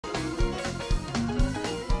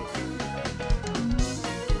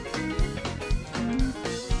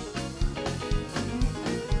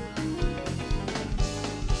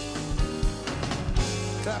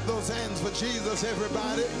for Jesus,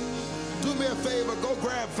 everybody. Do me a favor, go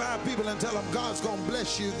grab 5 people and tell them God's gonna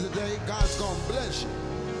bless you today. God's gonna bless you.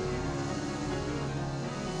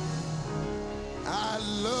 I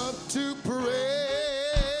love to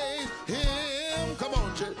praise him. Come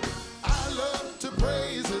on, church. I love to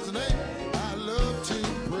praise his name. I love to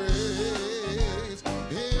praise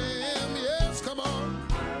him. Yes, come on.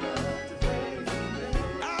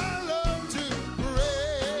 I love to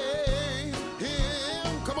praise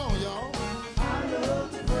him. Come on, y'all. I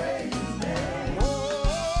love to praise his name.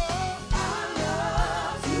 Oh, I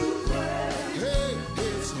love to praise hey,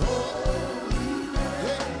 it's holy.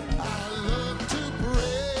 Hey, I love to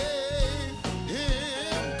praise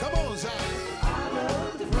him. Come on, Zion. I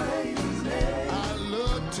love to praise his name. I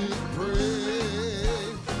love to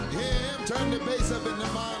praise him. Turn the bass up in the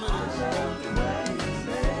monitors.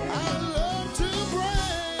 I love to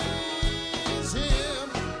praise him.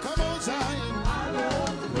 Come on, Zion. I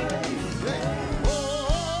love to praise his Hey. name. Oh,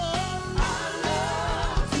 I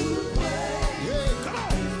love to praise yeah, come on.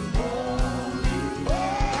 Oh,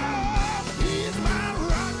 he's my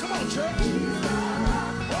rock. Come on, church.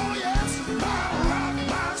 Oh, yes, my rock,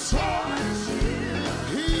 my sword.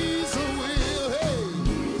 He's a will, hey,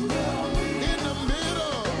 in the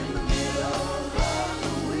middle.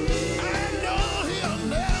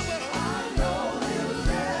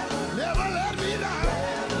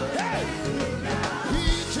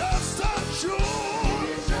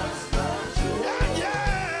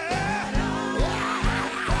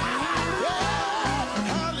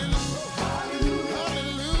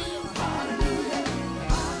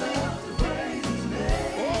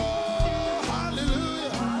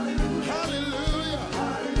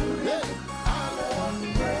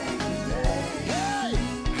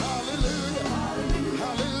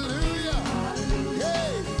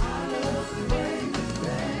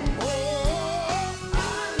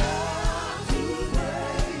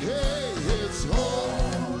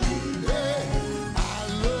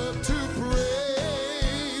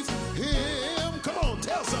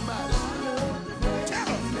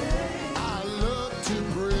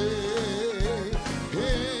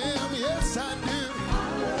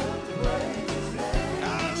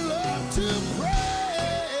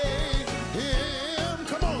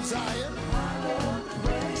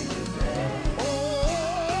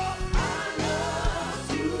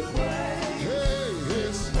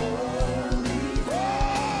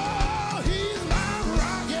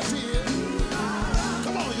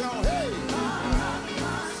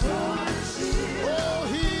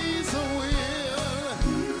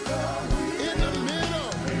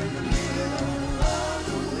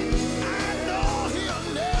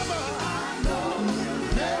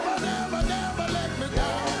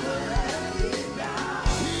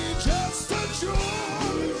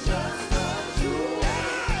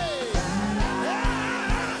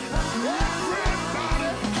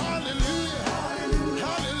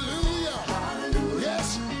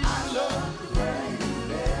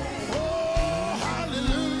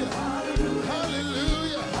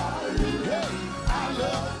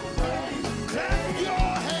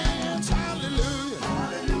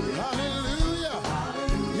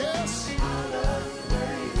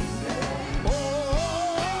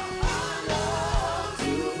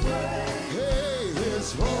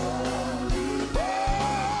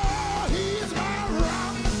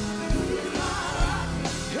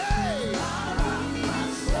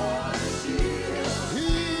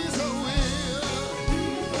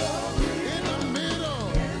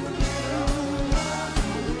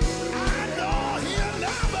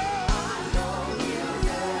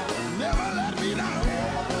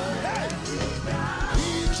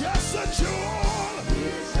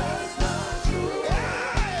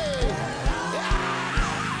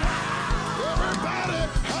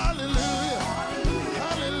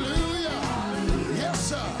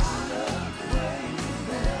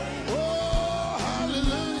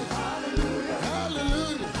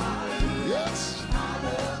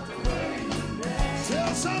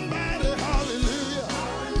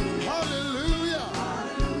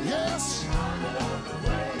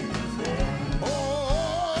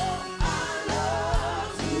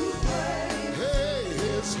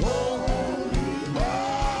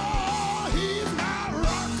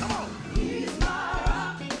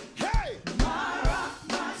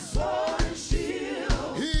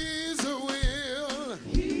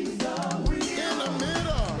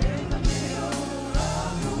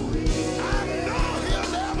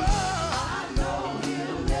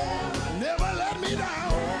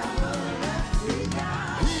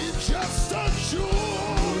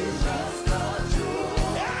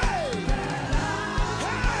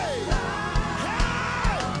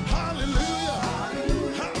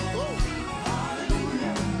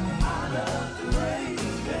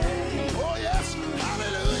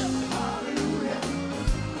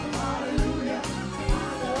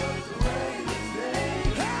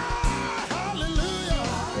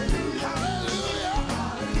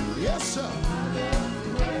 Yes, sir. I love to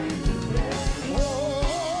praise His name.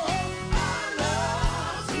 Oh, I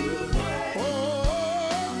love to praise. oh,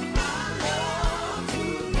 I love to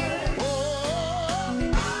praise. oh.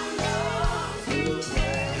 I love to praise.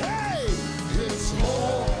 Hey, it's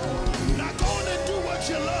holy. Now go on and do what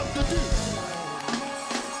you love to do.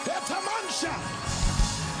 Hetamansha.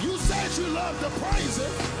 You said you love to praise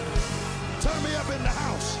it. Turn me up in the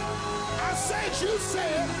house. I said you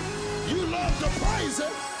said you love to praise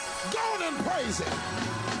it. Go on and praise it.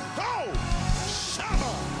 Go.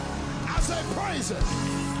 Shabba. I say praise it.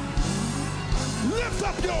 Lift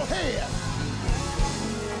up your head.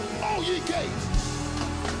 O ye gates.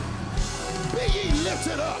 Be ye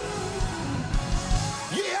lifted up.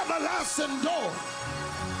 Ye everlasting door.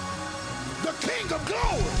 The King of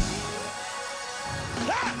glory.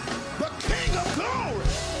 The King of glory.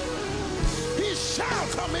 He shall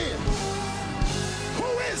come in. Who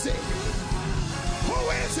is it? Who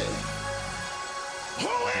is it?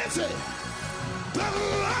 Who is it? The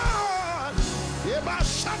Lord.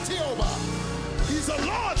 He's the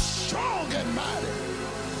Lord strong and mighty.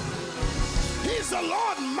 He's the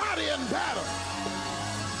Lord mighty in battle.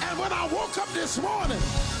 And when I woke up this morning,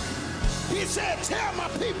 he said, tell my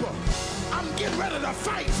people, I'm getting ready to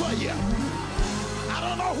fight for you. I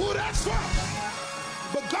don't know who that's for,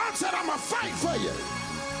 but God said, I'm going to fight for you.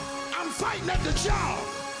 I'm fighting at the job.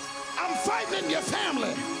 I'm fighting in your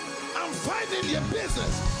family. I'm fighting in your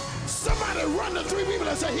business. Somebody run to 3 people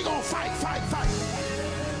and say, he going to fight, fight, fight.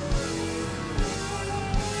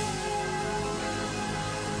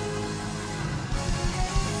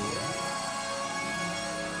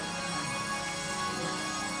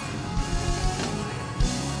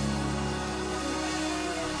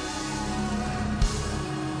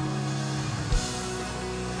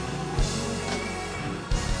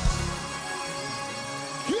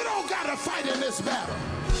 To fight in this battle.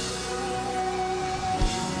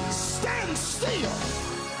 Stand still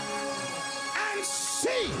and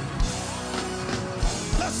see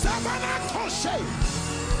the Sabanakoshe.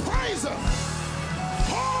 Praise him.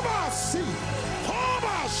 Hobasi.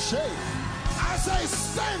 Hobashe. I say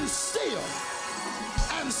stand still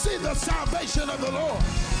and see the salvation of the Lord.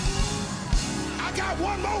 I got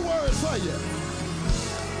one more word for you.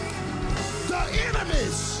 The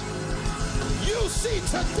enemies you see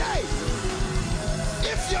today,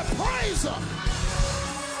 if you praise him,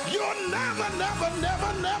 you'll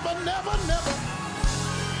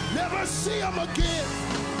never see him again.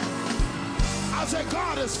 I say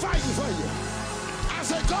God is fighting for you. I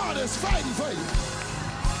say God is fighting for you.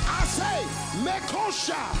 I say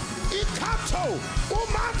Mekosha Ikato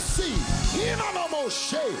Umatsi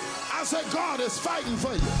Inanomoshe. I say God is fighting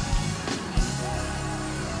for you.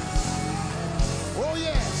 Oh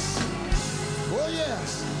yes. Oh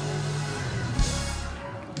yes.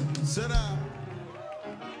 Sit down.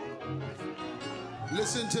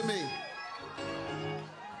 Listen to me.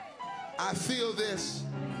 I feel this.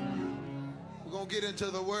 We're going to get into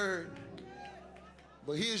the word.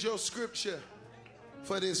 But here's your scripture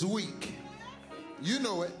for this week. You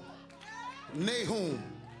know it. Nahum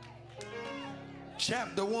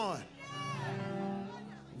chapter 1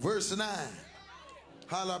 verse 9.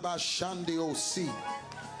 Halabashandi Osi.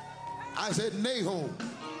 I said Nahum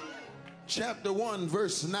chapter 1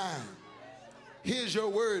 verse 9. Here's your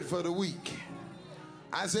word for the week.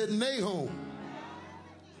 I said Nahum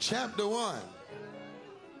chapter 1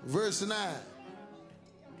 verse 9.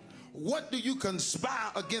 What do you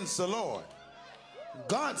conspire against the Lord?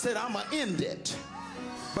 God said I'm going to end it.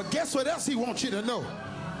 But guess what else he wants you to know?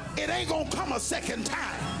 It ain't going to come a second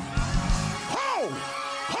time. Oh,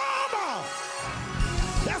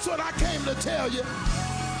 that's what I came to tell you.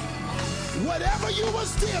 Whatever you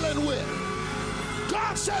was dealing with,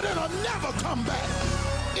 God said it'll never come back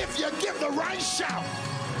if you give the right shout.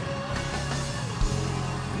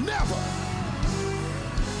 Never.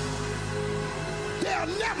 They'll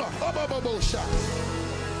never shout.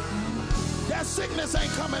 That sickness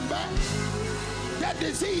ain't coming back. That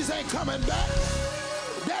disease ain't coming back.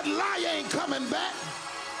 That lie ain't coming back.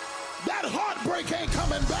 That heartbreak ain't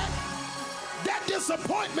coming back. That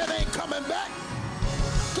disappointment ain't coming back.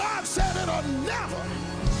 God said it'll never.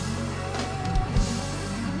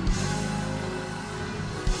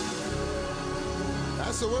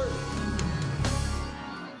 That's the word.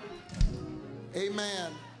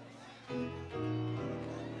 Amen.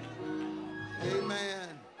 Amen.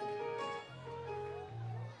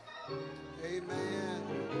 Amen.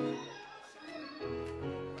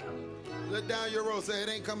 Look down your road, say it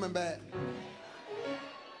ain't coming back.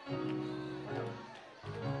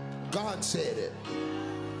 God said it.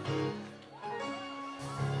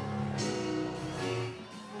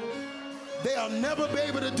 they'll never be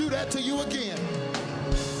able to do that to you again.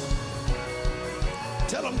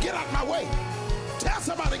 Tell them, get out my way. Tell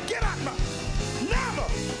somebody, get out my, never.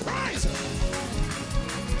 Praise him.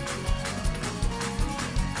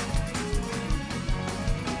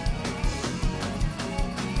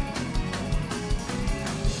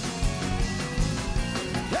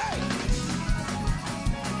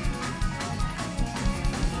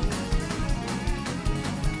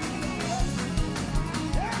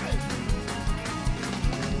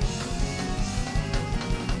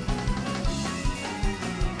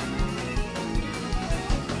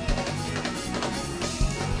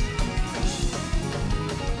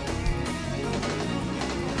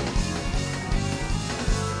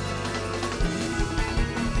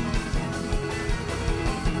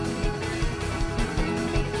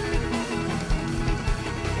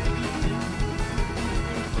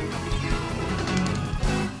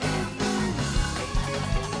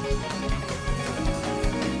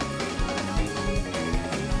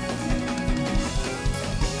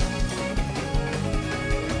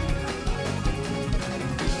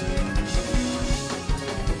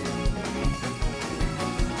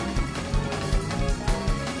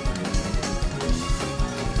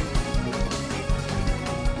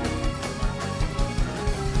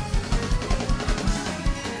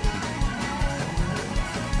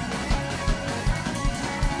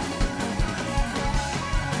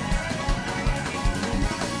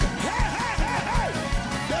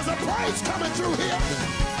 Coming through here.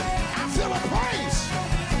 I feel a praise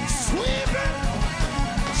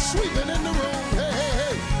sweeping in the room. Hey, hey,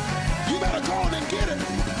 hey. You better go on and get it.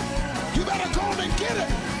 You better go on and get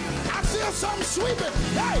it. I feel something sweeping.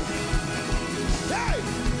 Hey, hey.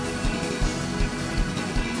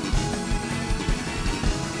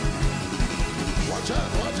 Watch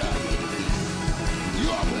out, watch out. You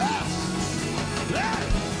are blessed.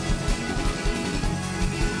 Blessed.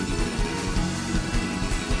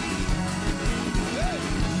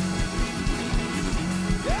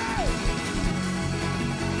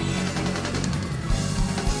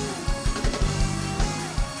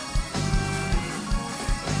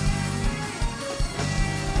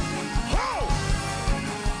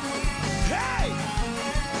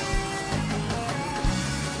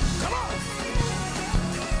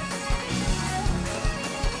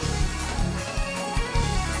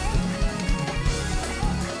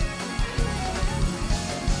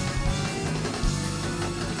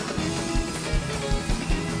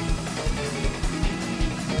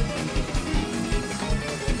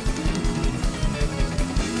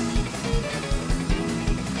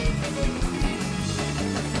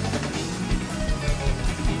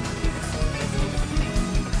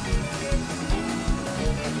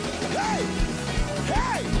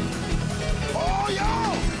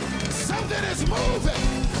 Is moving.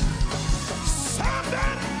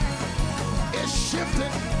 Something is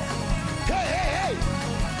shifting. Hey, hey, hey.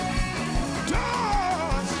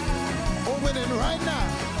 Doors opening right now.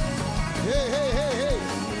 Hey, hey, hey, hey.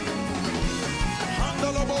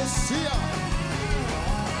 Handalabosia.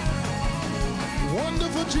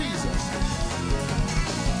 Wonderful Jesus.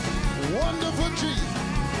 Wonderful Jesus.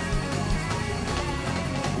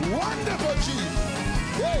 Wonderful Jesus.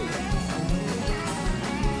 Hey.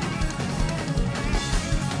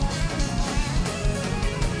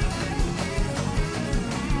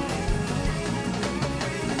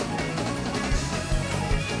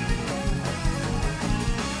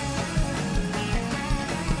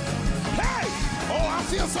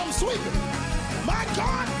 Feel something sweeping. My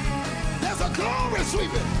God, there's a glory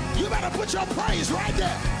sweeping. You better put your praise right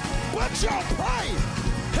there. Put your praise.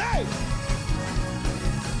 Hey.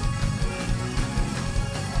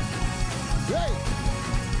 Hey.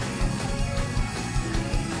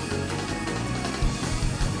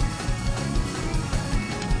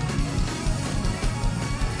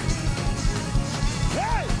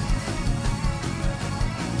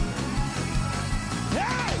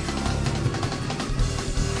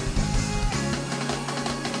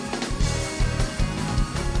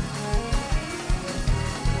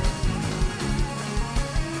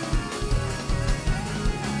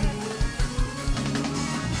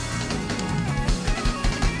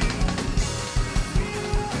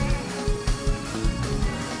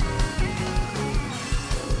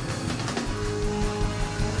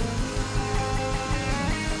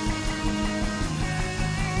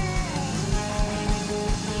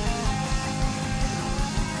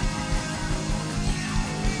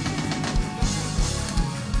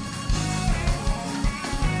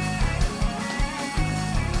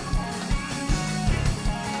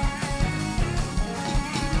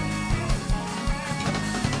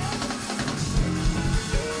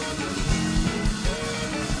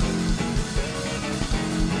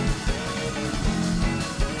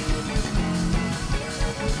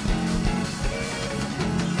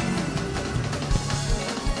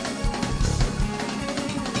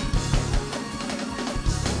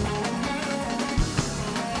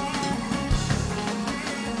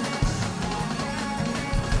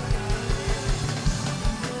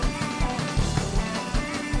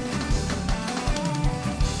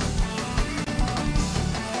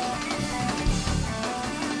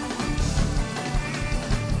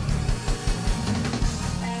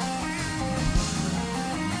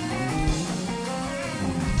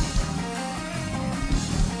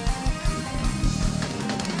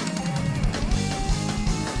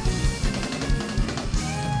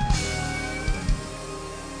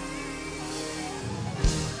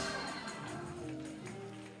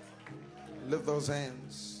 those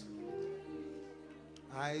hands.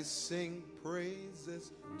 I sing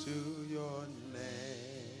praises to your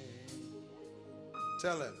name.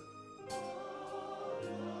 Tell him.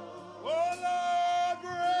 Oh Lord,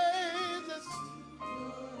 praises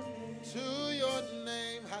to your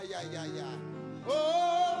name. Hi, ya, ya, ya.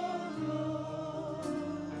 Oh,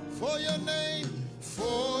 for your name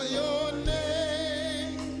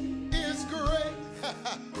is great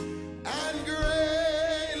and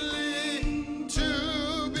greatly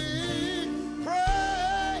to be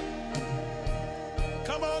praised.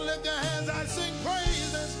 Come on, lift your hands. I sing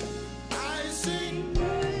praises. I sing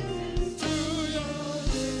praises to your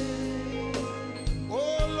name.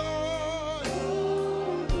 Oh Lord.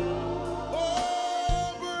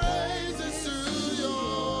 Oh, praises to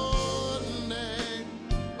your name.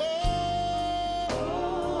 Oh,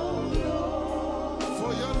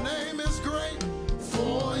 for your name is great.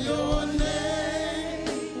 For your name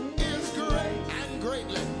is great and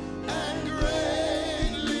greatly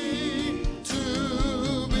to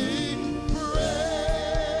be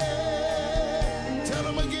praised. Tell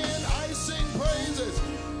them again, I sing praises.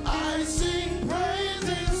 I sing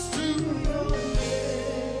praises to your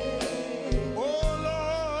name. Oh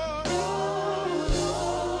Lord.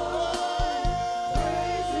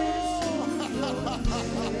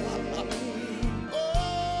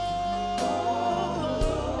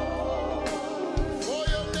 For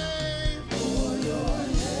your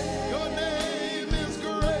name is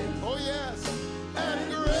great. Oh yes,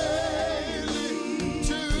 and greatly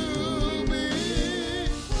to be.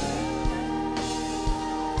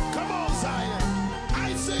 Come on, Zion.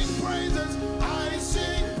 I sing praises. I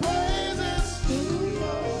sing praises.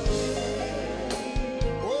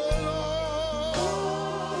 Oh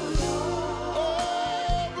Lord.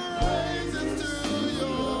 Oh, praises to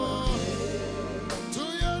your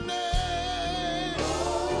name.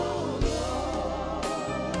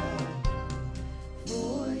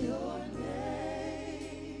 For your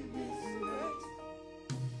name is great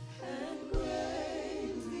and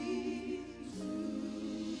greatly to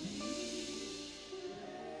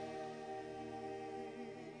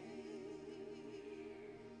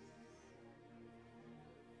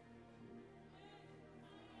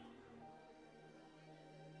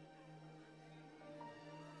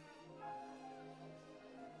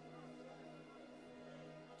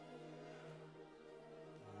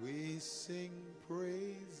We sing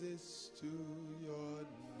praises to your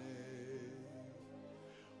name,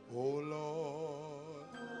 oh Lord.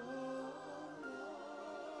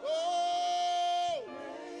 Oh,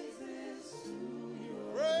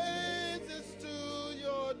 praises to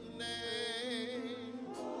your name.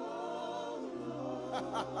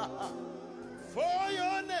 For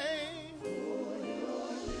your name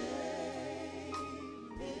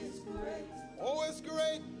is great. oh, it's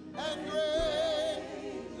great and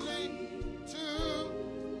greatly to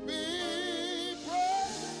be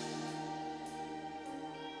praised.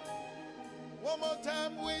 One more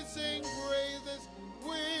time, we sing praises.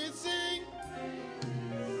 We sing.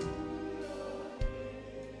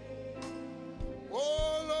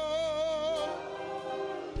 Oh Lord.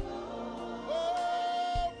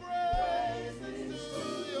 Oh, praises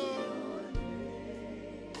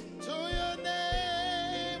to your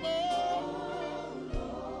name. Oh,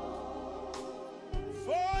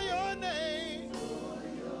 for your name.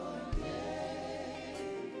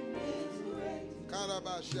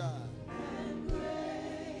 Karabasha.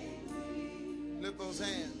 Lift those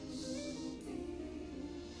hands.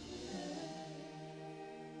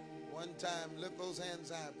 One time, lift those hands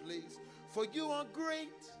high, please. For you are great.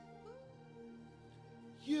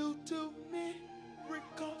 You do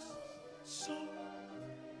miracles so.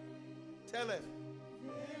 Tell him.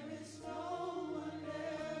 There is no one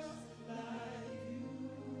else like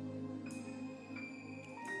you.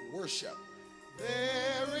 Worship.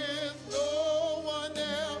 There is no one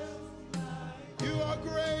else. You are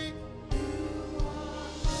great.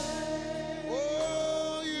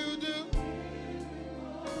 Oh, you do.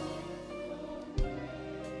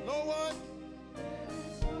 No one.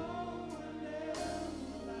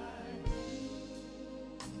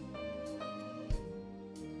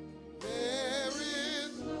 There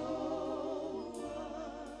is no one.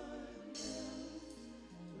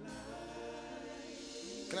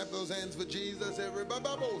 Clap those hands for Jesus, everybody.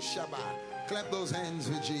 Clap those hands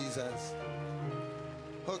for Jesus.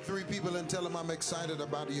 Hug 3 people and tell them I'm excited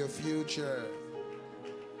about your future.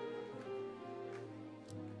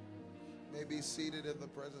 May be seated in the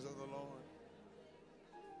presence of the Lord.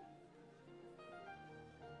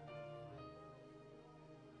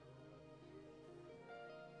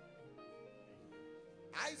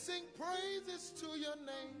 I sing praises to your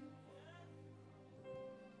name.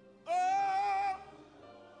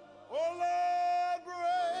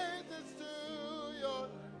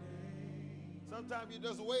 Sometimes you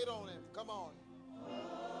just wait on him. Come on.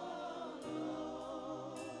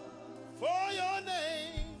 For your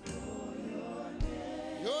name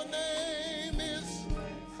is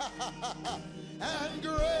and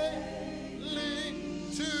greatly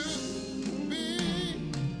to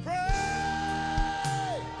be praised.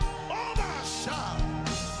 Oh my shout.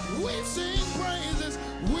 We sing praises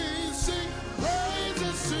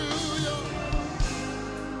to your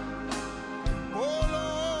oh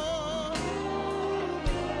Lord.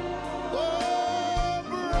 Oh,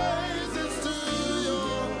 praises to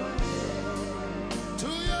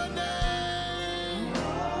your name.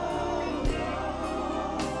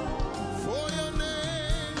 For your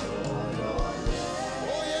name.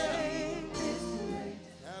 Oh yeah.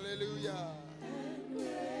 Hallelujah.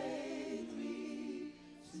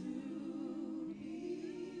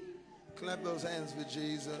 Clap those hands for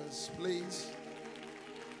Jesus, please.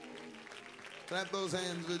 Clap those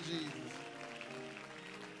hands for Jesus.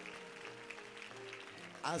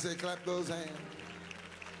 I say clap those hands.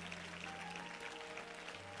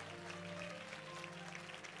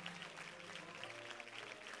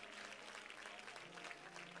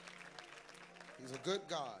 He's a good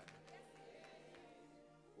God.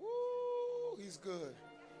 Woo, he's good.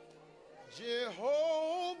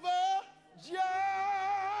 Jehovah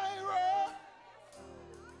Jireh,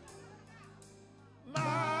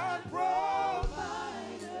 my provider.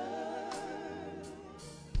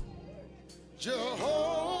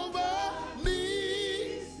 Jehovah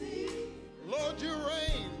Nissi, Lord, you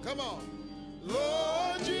reign. Come on.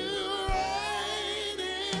 Lord, you reign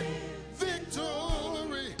in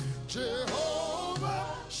victory. Jehovah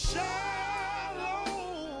Shalom,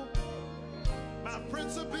 my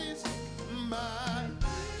Prince of Peace, my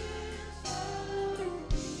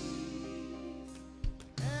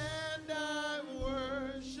and I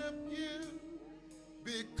worship you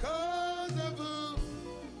because of who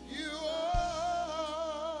you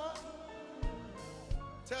are.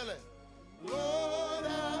 Tell it. Lord,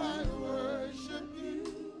 I worship you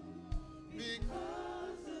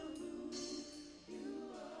because of who you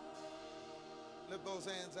are. Lift those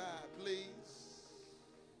hands high, please.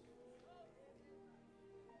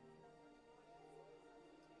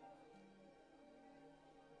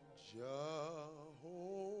 Jehovah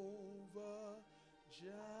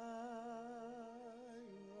Jireh,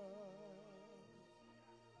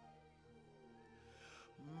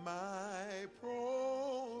 my provider.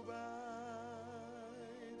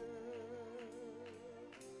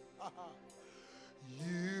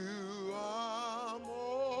 You are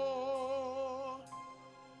more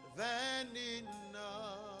than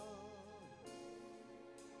enough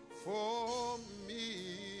for me.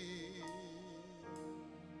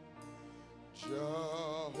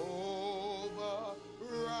 Jehovah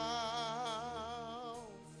Rapha,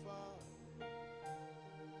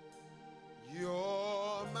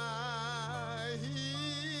 you're my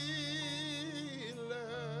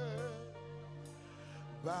healer.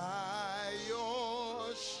 By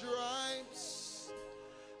your stripes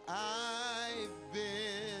I've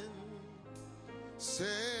been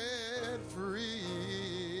set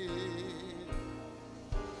free.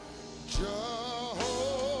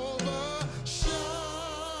 Jehovah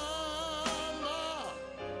Shammah,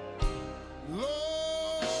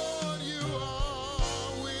 Lord, you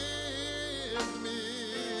are with me.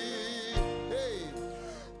 Hey,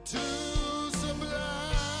 to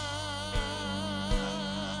supply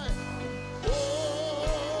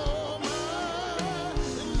all my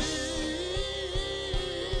need.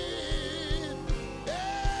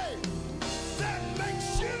 Hey, that makes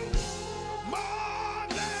you more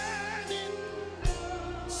than it.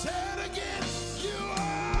 Say it again. You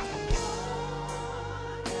are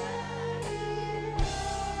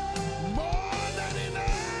more than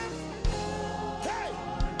enough. Hey,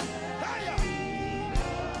 higher.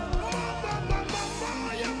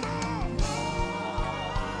 More, you're more.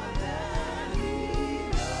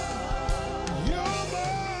 You're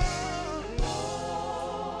more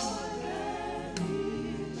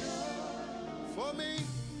for me.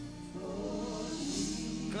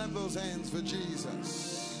 Clap those hands for Jesus.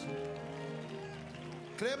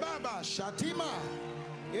 Klebaba Shatima,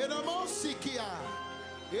 Edomosikia,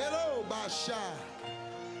 Edo Basha.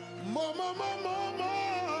 More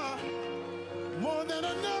than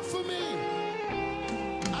enough for me.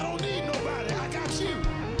 I don't need nobody. I got you.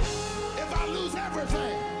 If I lose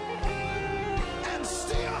everything and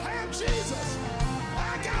still have Jesus,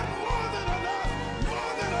 I got more than enough,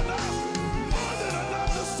 more than enough, more than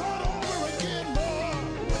enough to start over again. More.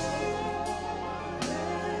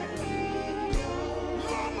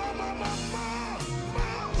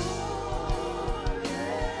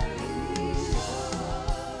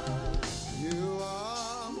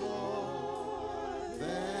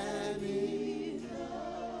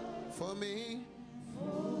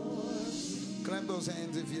 those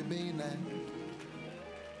hands if you mean that.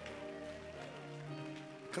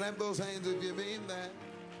 Clap those hands if you mean that.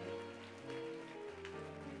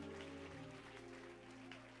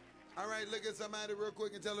 All right, look at somebody real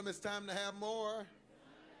quick and tell them it's time to have more.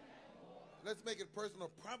 Let's make it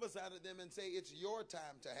personal. Prophesy to them and say it's your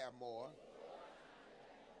time to have more.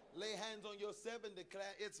 Lay hands on yourself and declare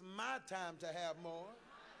it's my time to have more.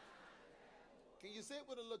 Can you say it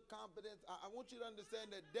with a little confidence? I want you to understand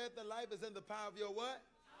that death and life is in the power of your what?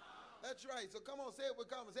 That's right. So come on, say it with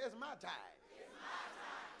confidence. Say it's my time. It's my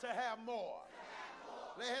time to have more.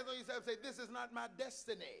 Lay hands on yourself and say, this is not my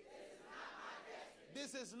destiny.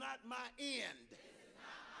 This is not my end.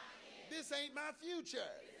 This ain't my future.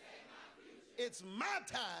 It's my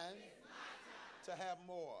time to have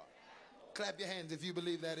more. Clap your hands if you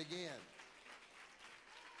believe that again.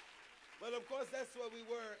 Well, of course, that's where we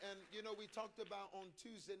were. And, you know, we talked about on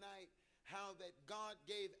Tuesday night how that God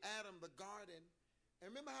gave Adam the garden.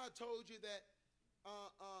 And remember how I told you that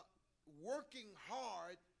working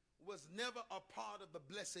hard was never a part of the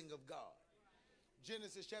blessing of God.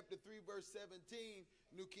 Genesis chapter 3, verse 17,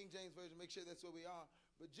 New King James Version. Make sure that's where we are.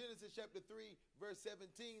 But Genesis chapter 3, verse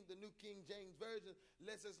 17, the New King James Version,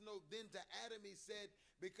 lets us know, then to Adam he said,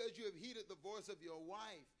 because you have heeded the voice of your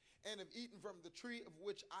wife, and have eaten from the tree of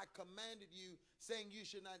which I commanded you, saying you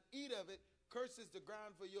should not eat of it, curses the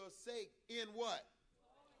ground for your sake. In what?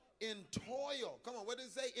 In toil. Come on, what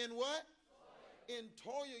does it say? In what? In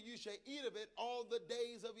toil you shall eat of it all the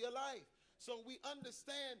days of your life. So we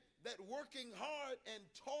understand that working hard and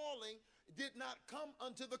toiling did not come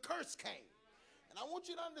until the curse came. And I want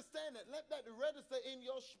you to understand that. Let that register in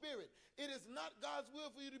your spirit. It is not God's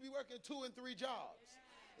will for you to be working 2 and 3 jobs.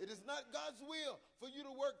 It is not God's will for you to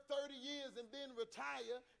work 30 years and then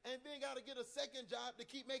retire and then got to get a second job to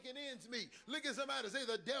keep making ends meet. Look at somebody and say,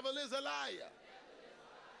 the devil is a liar.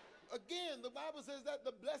 Again, the Bible says that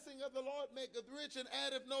the blessing of the Lord maketh rich and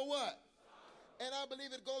addeth no what? And I believe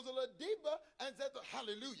it goes a little deeper and says,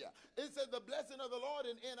 hallelujah. It said the blessing of the Lord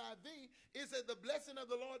in NIV, it said the blessing of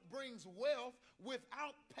the Lord brings wealth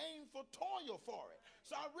without painful toil for it.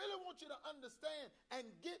 So I really want you to understand and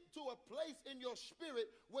get to a place in your spirit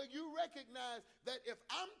where you recognize that if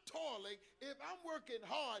I'm toiling, if I'm working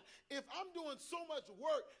hard, if I'm doing so much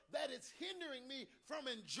work that it's hindering me from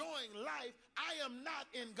enjoying life, I am not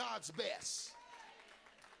in God's best.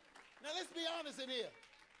 Now let's be honest in here.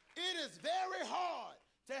 It is very hard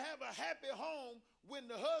to have a happy home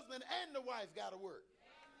when the husband and the wife got to work.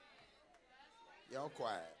 Y'all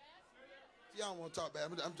quiet. Y'all want to talk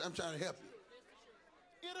about it. I'm trying to help you.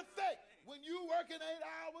 In effect, when you working 8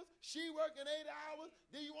 hours, she working 8 hours,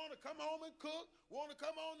 then you want to come home and cook, want to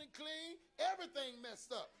come home and clean, everything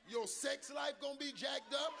messed up. Your sex life going to be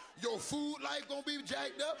jacked up. Your food life going to be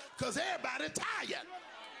jacked up because everybody tired.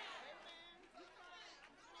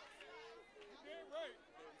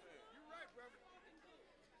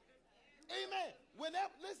 Amen.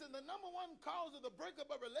 Listen, the number one cause of the breakup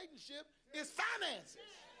of a relationship is finances.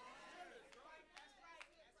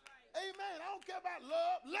 Amen. I don't care about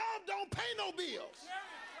love. Love don't pay no bills.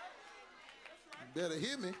 You better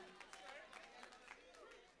hear me.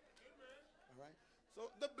 All right.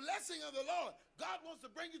 So the blessing of the Lord, God wants to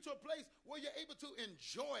bring you to a place where you're able to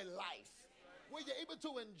enjoy life. Where you're able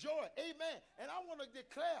to enjoy. Amen. And I want to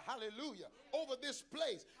declare, hallelujah, over this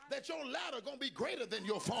place that your latter going to be greater than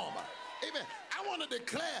your former. Amen. I want to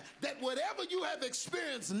declare that whatever you have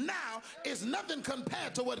experienced now is nothing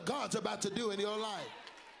compared to what God's about to do in your life.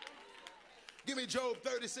 Give me Job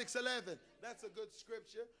 36:11. That's a good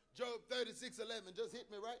scripture. Job 36:11 just hit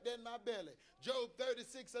me right there in my belly. Job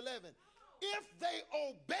 36:11. If they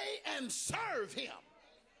obey and serve him.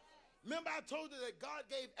 Remember I told you that God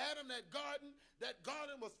gave Adam that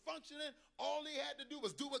garden was functioning. All he had to do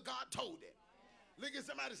was do what God told him. Look at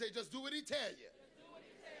somebody say, just do what he tell you.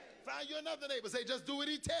 Find you another neighbor, say, just do what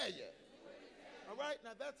he tell you. All right,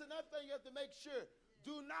 now that's another thing you have to make sure.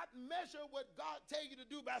 Do not measure what God tell you to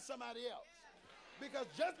do by somebody else. Because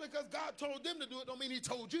just because God told them to do it don't mean he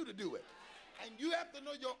told you to do it. And you have to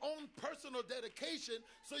know your own personal dedication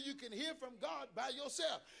so you can hear from God by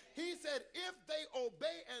yourself. He said, if they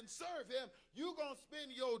obey and serve him, you're going to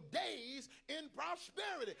spend your days in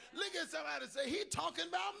prosperity. Look at somebody and say, he talking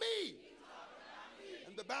about me.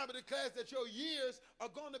 And the Bible declares that your years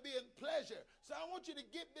are going to be in pleasure. So I want you to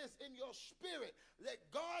get this in your spirit, that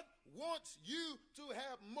God wants you to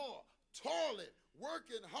have more. Toiling,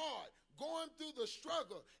 working hard, going through the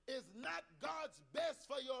struggle is not God's best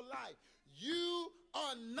for your life. You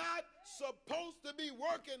are not supposed to be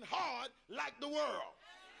working hard like the world.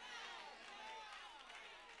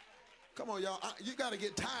 Come on, y'all. You got to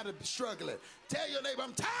get tired of struggling. Tell your neighbor,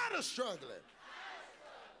 I'm tired of struggling.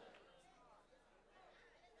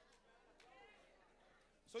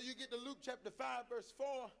 So you get to Luke chapter 5, verse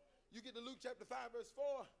 4. You get to Luke chapter 5, verse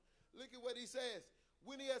 4. Look at what he says.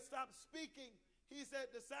 When he had stopped speaking, he said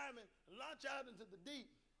to Simon, launch out into the deep.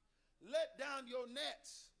 Let down your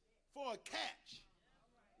nets for a catch.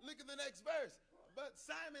 Look at the next verse. But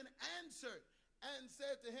Simon answered and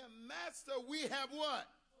said to him, Master, we have what?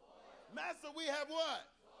 Master, we have what?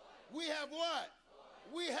 We have what?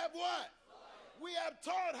 We have what? We have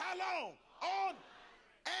toiled how long? On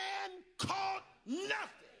and caught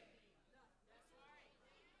nothing.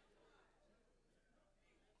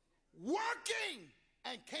 Working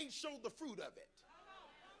and can't show the fruit of it.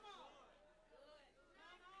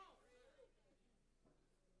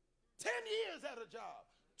 10 years at a job,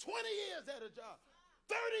 20 years at a job,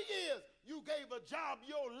 30 years you gave a job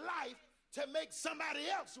your life to make somebody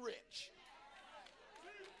else rich.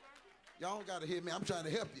 Y'all don't got to hear me. I'm trying to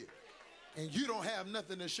help you. And you don't have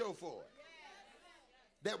nothing to show for it.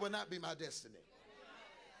 That will not be my destiny.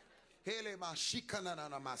 Hele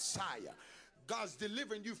Mashikanana Messiah. God's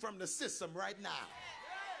delivering you from the system right now.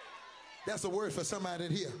 That's a word for somebody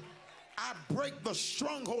in here. I break the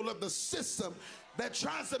stronghold of the system that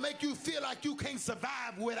tries to make you feel like you can't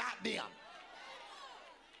survive without them.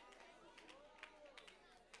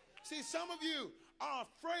 See, some of you are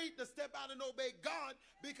afraid to step out and obey God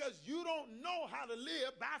because you don't know how to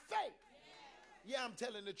live by faith. Yeah, I'm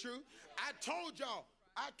telling the truth. I told y'all,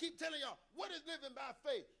 I keep telling y'all, what is living by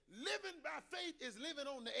faith? Living by faith is living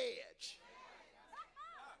on the edge.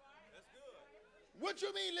 What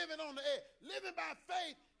you mean living on the edge? Living by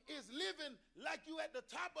faith is living like you at the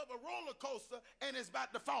top of a roller coaster and it's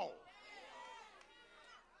about to fall.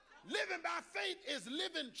 Living by faith is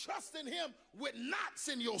living trusting him with knots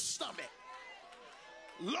in your stomach.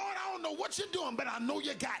 Lord, I don't know what you're doing, but I know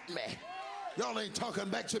you got me. Y'all ain't talking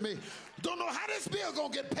back to me. Don't know how this bill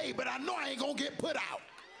gonna get paid, but I know I ain't gonna get put out.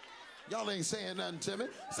 Y'all ain't saying nothing to me.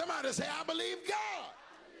 Somebody say, I believe God.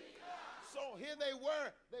 So here they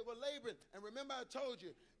were laboring. And remember I told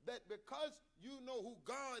you that because you know who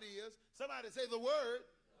God is, somebody say the word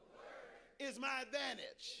is my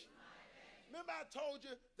advantage. Remember I told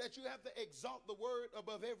you that you have to exalt the word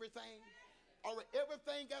above everything? All right,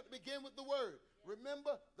 everything got to begin with the word.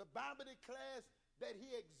 Remember, the Bible declares that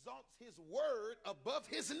he exalts his word above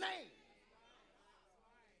his name.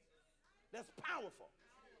 That's powerful.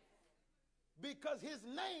 Because his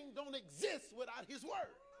name don't exist without his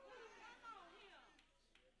word.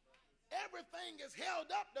 Everything is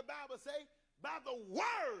held up, the Bible says, by the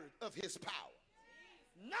word of his power.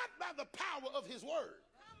 Not by the power of his word,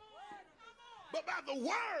 but by the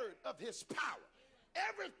word of his power.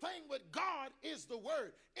 Everything with God is the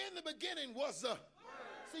word. In the beginning was the word.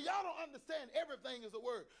 See, y'all don't understand everything is the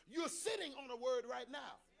word. You're sitting on a word right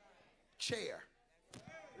now. Chair.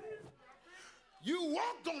 You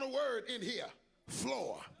walked on a word in here.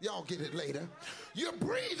 Floor. Y'all get it later. You're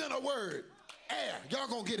breathing a word. Air. Y'all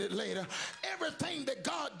gonna get it later. Everything that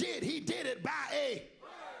God did, he did it by a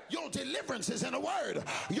your deliverance is in a word.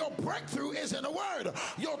 Your breakthrough is in a word.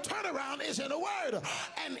 Your turnaround is in a word.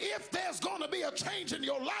 And if there's going to be a change in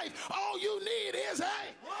your life, all you need is a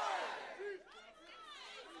word.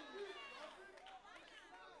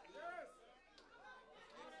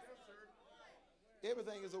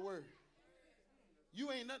 Everything is a word.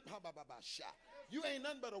 You ain't nothing. You ain't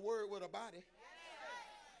nothing but a word with a body.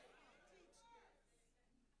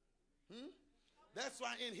 That's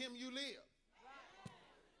why in him you live.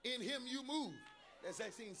 In him you move. That's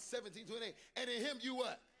Acts 17:28. And in him you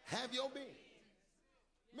what? Have your being.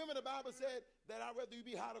 Remember the Bible said that I'd rather you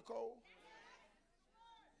be hot or cold?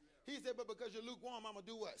 He said, but because you're lukewarm, I'm going to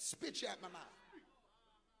do what? Spit you out my mouth.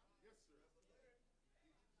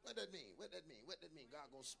 What that mean? What that mean? What that mean? God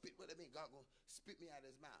going to spit. What that mean? God going to spit me out of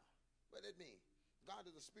his mouth. What that mean? God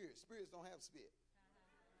is a spirit. Spirits don't have spit.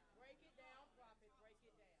 Break it down, prophet. Break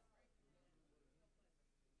it down.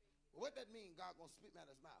 What that mean? God gonna spit me out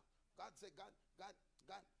of his mouth. God said,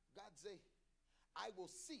 God say, I will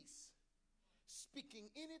cease speaking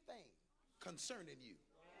anything concerning you.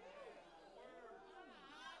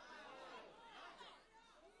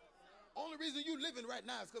 Only reason you living right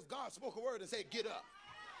now is because God spoke a word and said, get up.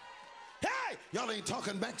 Hey, y'all ain't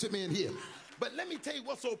talking back to me in here. But let me tell you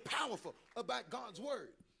what's so powerful about God's word.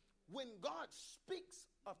 When God speaks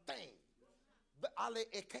a thing, the ale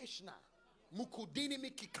ekeshna.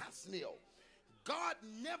 God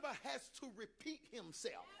never has to repeat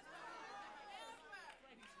himself.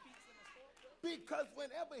 Because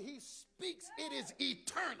whenever he speaks, it is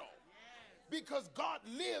eternal. Because God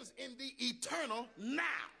lives in the eternal now.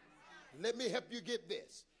 Let me help you get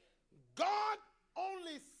this. God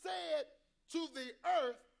only said to the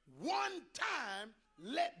earth one time,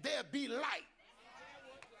 let there be light.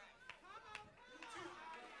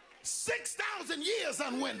 6,000 years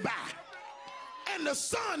done went by, and the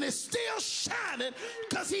sun is still shining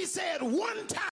because he said one time.